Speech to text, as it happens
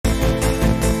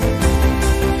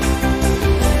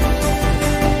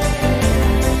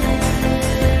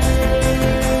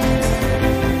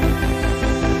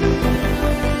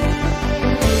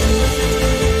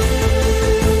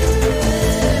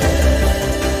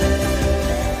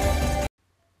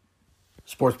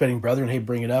Sports betting brethren, hey,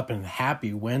 bring it up, and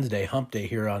happy Wednesday, hump day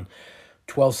here on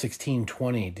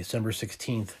 12/16/20, December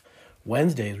 16th.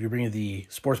 Wednesdays, we bring you the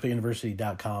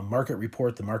sportsbetuniversity.com market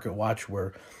report, the market watch,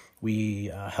 where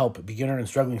we help beginner and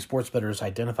struggling sports bettors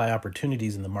identify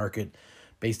opportunities in the market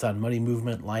based on money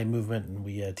movement, line movement, and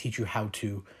we teach you how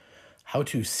to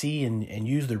see and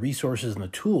use the resources and the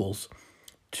tools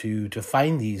to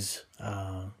find these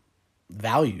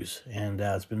values. And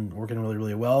it's been working really,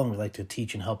 really well, and we like to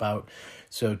teach and help out.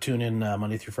 So tune in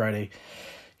Monday through Friday.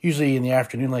 Usually in the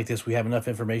afternoon like this, we have enough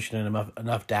information and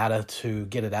enough data to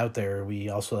get it out there. We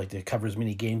also like to cover as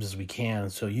many games as we can.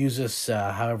 So use this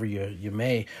however you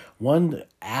may. One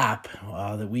app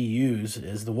that we use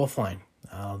is the Wolfline.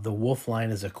 The Wolfline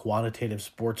is a quantitative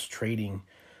sports trading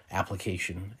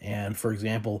application. And for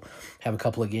example, have a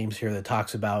couple of games here that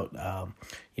talks about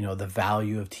the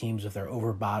value of teams if they're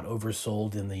overbought,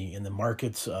 oversold in the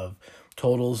markets of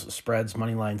totals, spreads,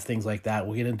 money lines, things like that.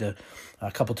 We'll get into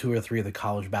a couple, 2 or 3 of the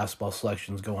college basketball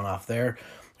selections going off there.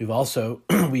 We've also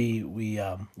we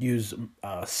use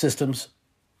systems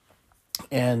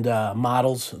and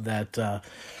models that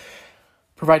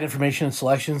provide information and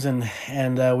selections,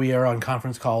 and we are on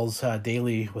conference calls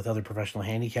daily with other professional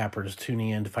handicappers tuning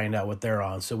in to find out what they're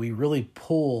on. So we really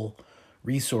pull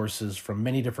resources from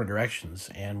many different directions,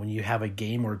 and when you have a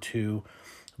game or two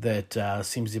that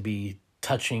seems to be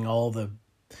touching all the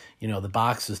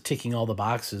boxes, ticking all the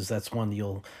boxes, that's one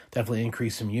you'll definitely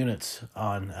increase some units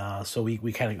on. So we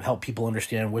kind of help people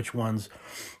understand which ones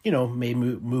may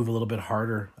move a little bit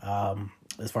harder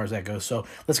as far as that goes. So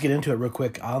let's get into it real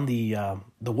quick. On the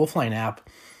Wolfline app,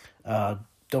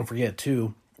 don't forget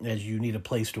too, as you need a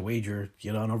place to wager,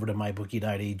 get on over to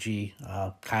mybookie.ag.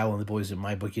 Kyle and the boys at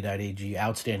mybookie.ag,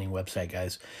 outstanding website,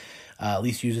 guys. At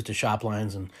least use it to shop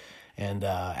lines and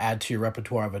add to your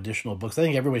repertoire of additional books. I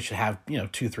think everybody should have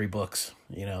 2-3 books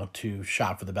to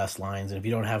shop for the best lines. And if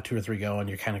you don't have 2 or 3 going,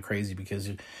 you're kind of crazy, because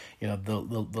the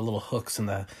little hooks and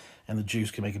the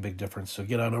juice can make a big difference. So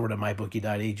get on over to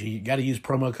mybookie.ag. You got to use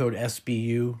promo code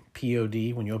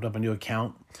SBUPOD when you open up a new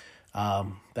account.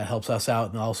 That helps us out,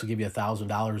 and they'll also give you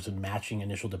 $1,000 in matching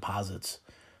initial deposits,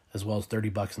 as well as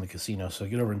 $30 in the casino. So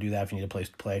get over and do that if you need a place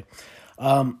to play.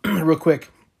 Real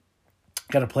quick,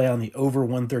 got to play on the over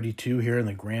 132 here in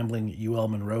the Grambling UL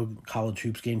Monroe College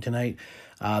Hoops game tonight.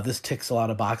 This ticks a lot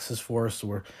of boxes for us. So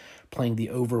we're playing the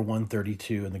over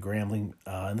 132 in the Grambling.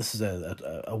 And this is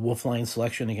a Wolfline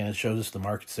selection. Again, it shows us the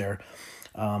markets there.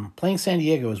 Playing San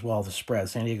Diego as well, the spread.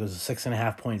 San Diego is a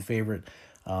 6.5-point favorite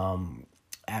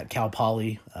at Cal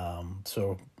Poly.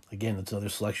 So again, that's another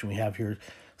selection we have here.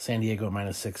 San Diego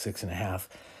 -6, 6.5.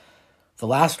 The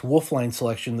last Wolfline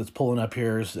selection that's pulling up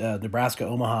here is Nebraska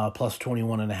Omaha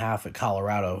 +21.5 at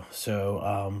Colorado.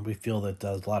 So we feel that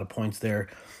there's a lot of points there.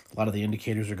 A lot of the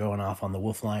indicators are going off on the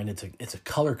Wolfline. It's a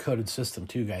color-coded system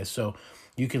too, guys. So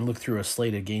you can look through a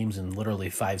slate of games in literally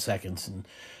 5 seconds, and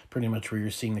pretty much where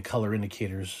you're seeing the color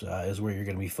indicators is where you're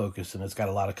going to be focused. And it's got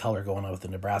a lot of color going on with the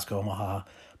Nebraska Omaha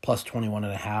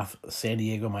 +21.5, San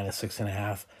Diego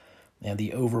 -6.5, and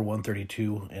the over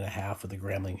 132.5 with the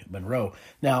Grambling Monroe.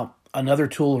 Now, another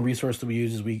tool and resource that we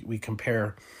use is we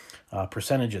compare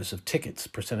percentages of tickets,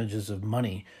 percentages of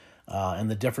money,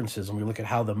 and the differences, and we look at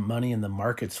how the money in the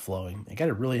market's flowing. I got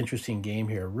a really interesting game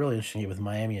here, really interesting game with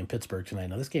Miami and Pittsburgh tonight.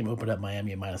 Now, this game opened up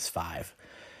Miami at -5.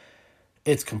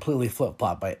 It's completely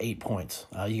flip-flopped by 8 points.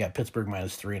 You got Pittsburgh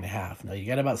 -3.5. Now, you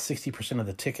got about 60% of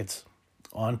the tickets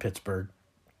on Pittsburgh,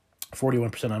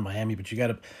 41% on Miami, but you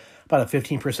got about a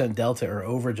 15% delta or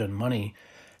overage on money,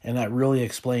 and that really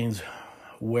explains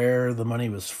where the money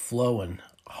was flowing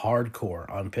hardcore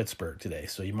on Pittsburgh today.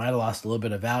 So you might have lost a little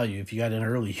bit of value. If you got in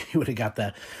early, you would have got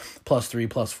that +3,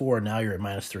 +4. Now you're at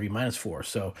 -3, -4.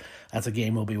 So that's a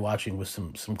game we'll be watching with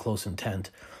some close intent.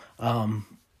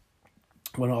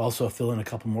 I want to also fill in a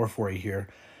couple more for you here.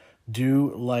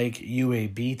 Do like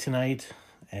UAB tonight,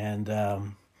 and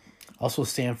also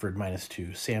Stanford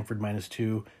 -2. Stanford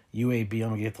 -2. UAB, I'm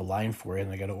going to get the line for you,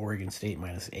 and I got Oregon State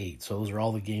 -8. So those are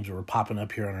all the games that were popping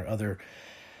up here on our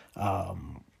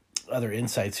other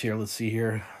insights here. Let's see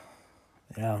here.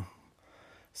 Yeah,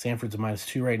 Stanford's a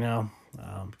 -2 right now.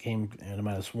 Came at a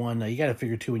 -1. Now, you got to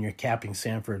figure, too, when you're capping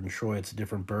Stanford and Troy, it's a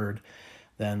different bird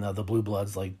than the Blue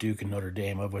Bloods like Duke and Notre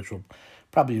Dame, of which will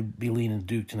probably be leaning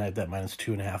Duke tonight, that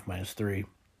 -2.5, -3.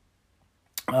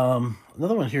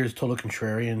 Another one here is total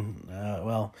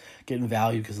contrarian. Getting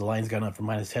value because the line's gone up from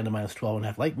 -10 to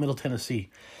 -12.5, like Middle Tennessee.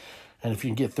 And if you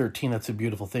can get 13, that's a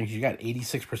beautiful thing. You got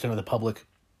 86% of the public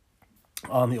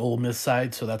on the Ole Miss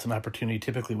side, so that's an opportunity.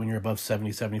 Typically, when you're above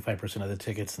 70, 75% of the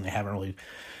tickets, and they haven't really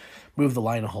move the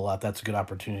line a whole lot, that's a good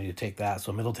opportunity to take that.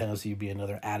 So Middle Tennessee would be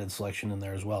another added selection in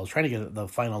there as well. I was trying to get the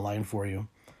final line for you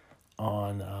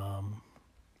on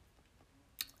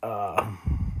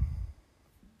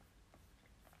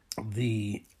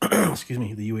the excuse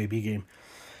me, the UAB game,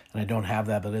 and I don't have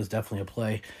that, but it is definitely a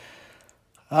play.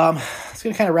 It's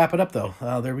going to kind of wrap it up, though.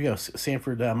 There we go.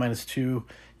 Sanford -2.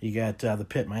 You got the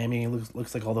Pitt, Miami.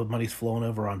 Looks like all the money's flowing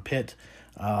over on Pitt.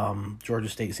 Georgia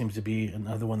State seems to be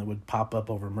another one that would pop up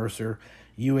over Mercer.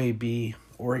 UAB,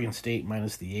 Oregon State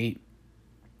 -8.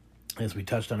 As we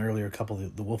touched on earlier, a couple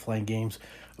of the Wolfline games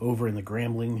over in the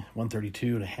Grambling,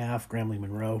 132.5, Grambling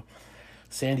Monroe.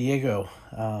 San Diego,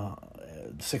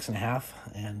 6.5,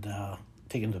 and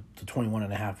taken to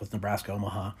 21.5 with Nebraska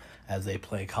Omaha as they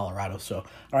play Colorado. So,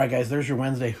 all right, guys, there's your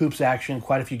Wednesday hoops action.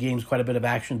 Quite a few games, quite a bit of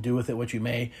action. Do with it what you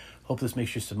may. Hope this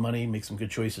makes you some money, make some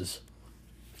good choices.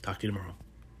 Talk to you tomorrow.